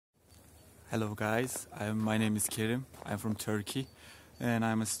Hello guys, my name is Kerim, I'm from Turkey and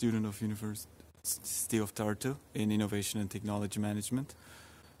I'm a student of University of Tartu in Innovation and Technology Management,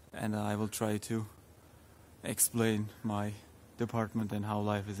 and I will try to explain my department and how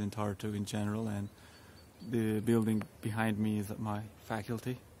life is in Tartu in general, and the building behind me is my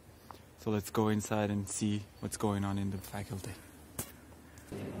faculty. So let's go inside and see what's going on in the faculty.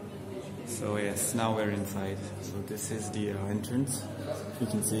 So yes, now we're inside. So this is the entrance, you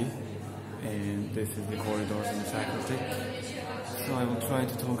can see. And this is the corridors in the faculty. So I will try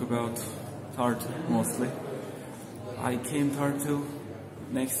to talk about Tartu mostly. I came Tartu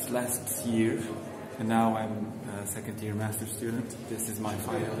last year, and now I'm a second year master student. This is my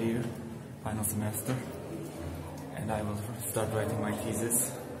final year, final semester, and I will start writing my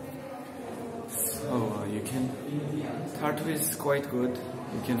thesis. So Tartu is quite good.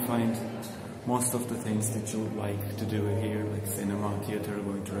 You can find most of the things that you would like to do here, like cinema, theater,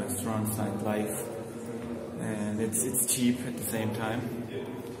 going to restaurants, nightlife, and it's cheap at the same time.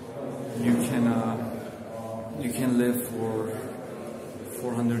 You can live for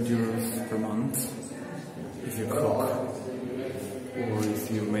 400 euros per month if you cook, or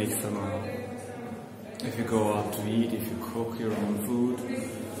if you make if you go out to eat, if you cook your own food,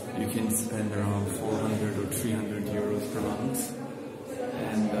 you can spend around 400 or 300 euros per month.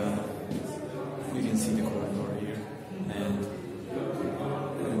 And you can see the corridor here, and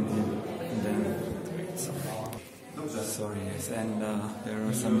then sorry, yes, and there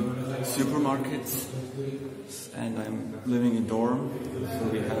are some supermarkets, and I'm living in dorm, so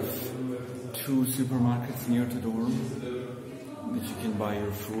we have 2 supermarkets near the dorm that you can buy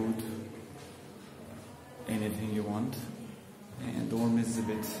your food, anything you want, and dorm is a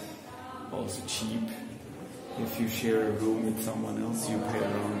bit also cheap. If you share a room with someone else, you pay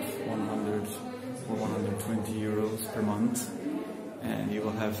around 100 or 120 euros per month, and you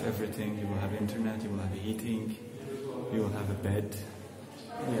will have everything. You will have internet, you will have heating, you will have a bed,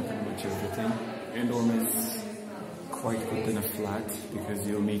 pretty much everything. And dorm is quite good in a flat because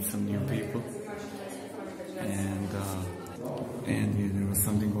you'll meet some new people. And there was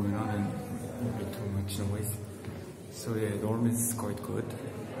something going on and not too much noise. So yeah, dorm is quite good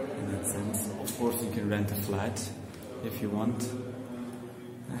in that sense. Of course, you can rent a flat if you want,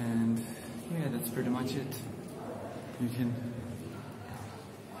 and yeah, that's pretty much it. You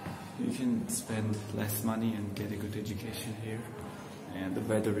can spend less money and get a good education here. And the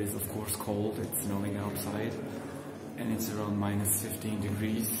weather is of course cold, it's snowing outside, and it's around minus 15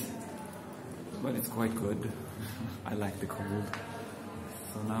 degrees, but it's quite good. I like the cold.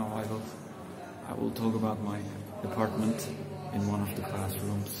 So now I will talk about my department in one of the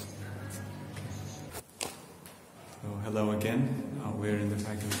classrooms. So hello again, we're in the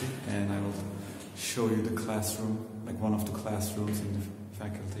faculty, and I will show you the classroom, like one of the classrooms in the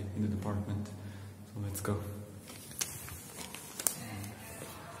faculty, in the department. So let's go.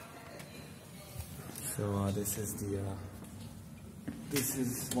 So this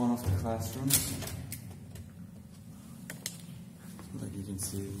is one of the classrooms. Like you can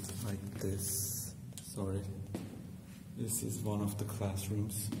see it like this. Sorry. This is one of the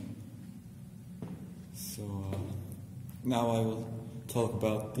classrooms. So now I will talk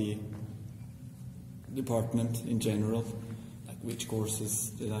about the department in general, like which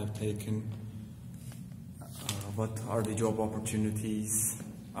courses that I've taken, what are the job opportunities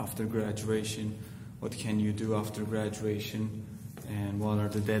after graduation, what can you do after graduation, and what are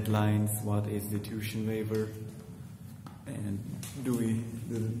the deadlines, what is the tuition waiver, and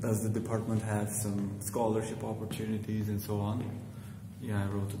does the department have some scholarship opportunities and so on. Yeah,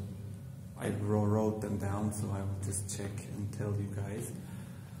 I wrote them down, so I will just check and tell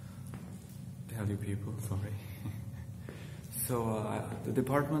you people, sorry. So the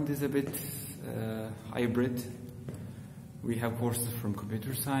department is a bit hybrid. We have courses from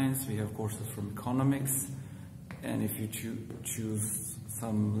computer science, we have courses from economics, and if you choose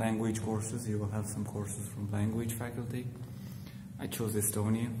some language courses, you will have some courses from language faculty. I chose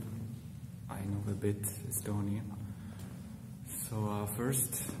Estonian. I know a bit Estonian. So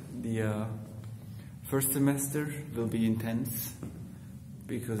the first semester will be intense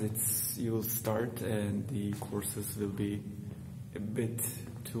because you will start and the courses will be a bit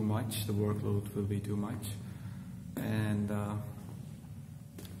too much, the workload will be too much, and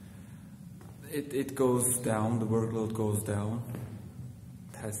it goes down, the workload goes down.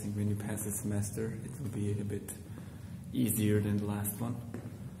 When you pass the semester, it will be a bit easier than the last one.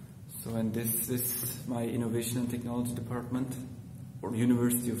 So, and this is my Innovation and Technology department, or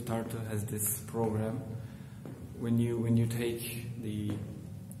University of Tartu has this program. When you take the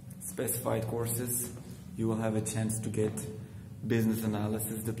specified courses, you will have a chance to get business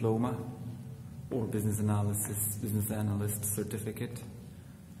analysis diploma, or business analyst certificate.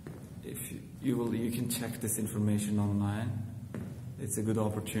 If you can check this information online. It's a good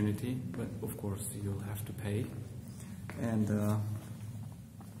opportunity, but of course you'll have to pay. And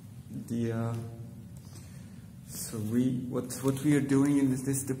so what we are doing in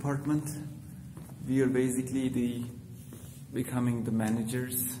this department, we are basically becoming the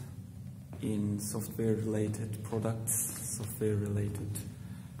managers in software-related products, software-related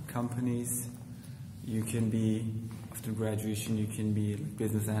companies. You can be, after graduation, you can be a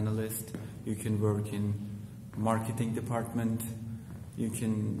business analyst, you can work in marketing department, you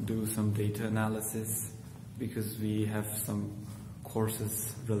can do some data analysis, because we have some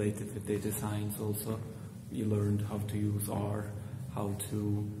courses related with data science also. We learned how to use R, how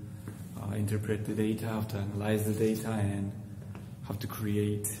to interpret the data, how to analyze the data, and how to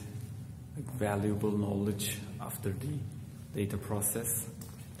create valuable knowledge after the data process.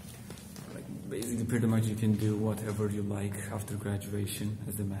 Basically, pretty much you can do whatever you like after graduation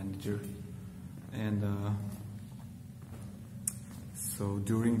as a manager. And so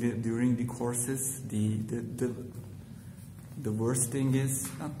during the courses, the worst thing is,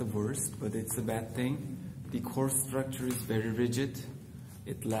 not the worst, but it's a bad thing. The course structure is very rigid.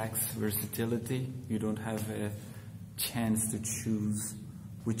 It lacks versatility. You don't have a chance to choose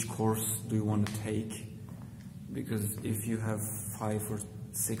which course do you want to take, because if you have 5 or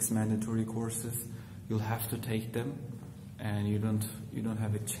 6 mandatory courses, you'll have to take them, and you don't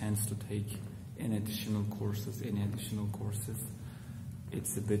have a chance to take any additional courses.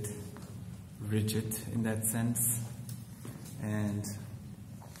 It's a bit rigid in that sense. And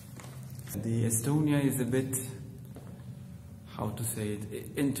the Estonia is a bit, how to say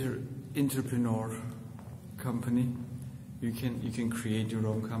it, entrepreneur company. You can create your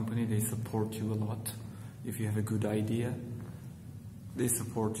own company. They support you a lot if you have a good idea. They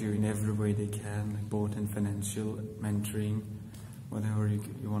support you in every way they can, both in financial, mentoring, whatever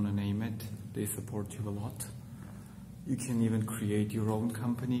you want to name it. They support you a lot. You can even create your own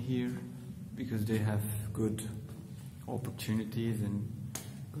company here, because they have good opportunities and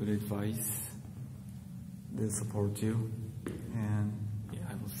good advice. They'll support you. And yeah,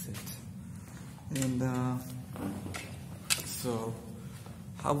 I will sit. And so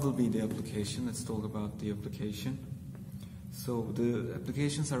how will be the application? Let's talk about the application. So the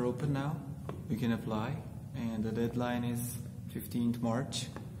applications are open now. You can apply, and the deadline is 15th March.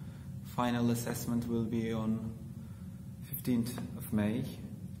 Final assessment will be on 15th of May,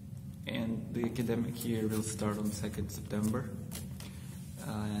 and the academic year will start on 2nd September.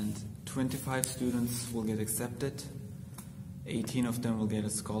 And 25 students will get accepted. 18 of them will get a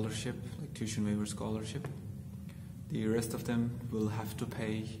scholarship, like tuition waiver scholarship. The rest of them will have to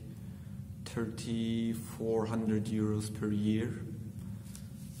pay 3,400 euros per year,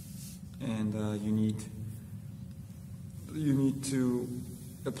 and you need to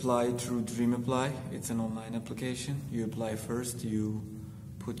apply through Dream Apply. It's an online application. You apply first, you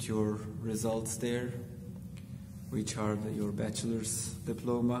put your results there, which are your bachelor's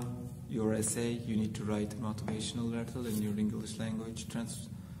diploma, your essay. You need to write a motivational letter, and your English language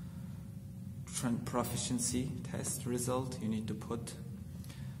proficiency test result you need to put.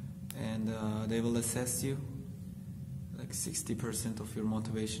 And they will assess you, like 60% of your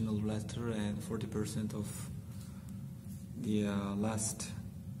motivational letter and 40% of the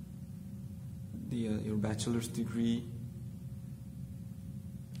your bachelor's degree.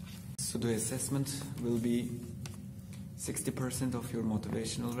 So the assessment will be 60% of your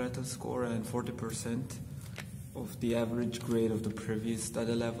motivational letter score and 40% of the average grade of the previous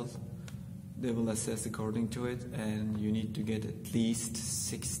study level. They will assess according to it, and you need to get at least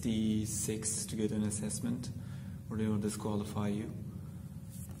 66 to get an assessment, or they will disqualify you.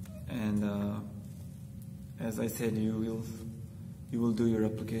 And as I said, you will do your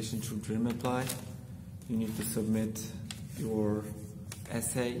application through Dream Apply. You need to submit your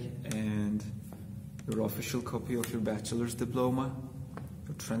essay and your official copy of your bachelor's diploma,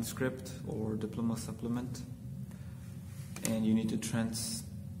 your transcript or diploma supplement, and you need to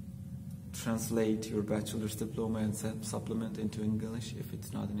translate your bachelor's diploma and supplement into English if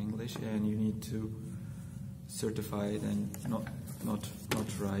it's not in English, and you need to certify it and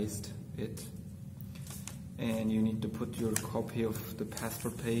notarize it. And you need to put your copy of the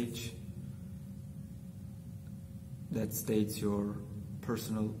passport page that states your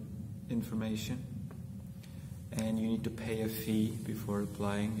personal information, and you need to pay a fee before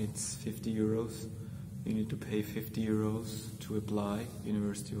applying. It's 50 euros. You need to pay 50 euros to apply,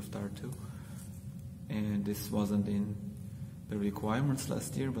 University of Tartu. And this wasn't in the requirements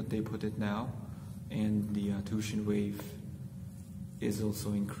last year, but they put it now. And the tuition waive is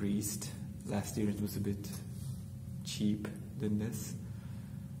also increased. Last year it was a bit cheap than this.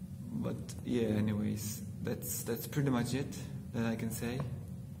 But yeah, anyways, that's pretty much it that I can say.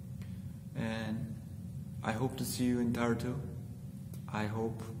 And I hope to see you in Tartu. I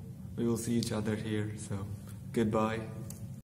hope we will see each other here. So goodbye.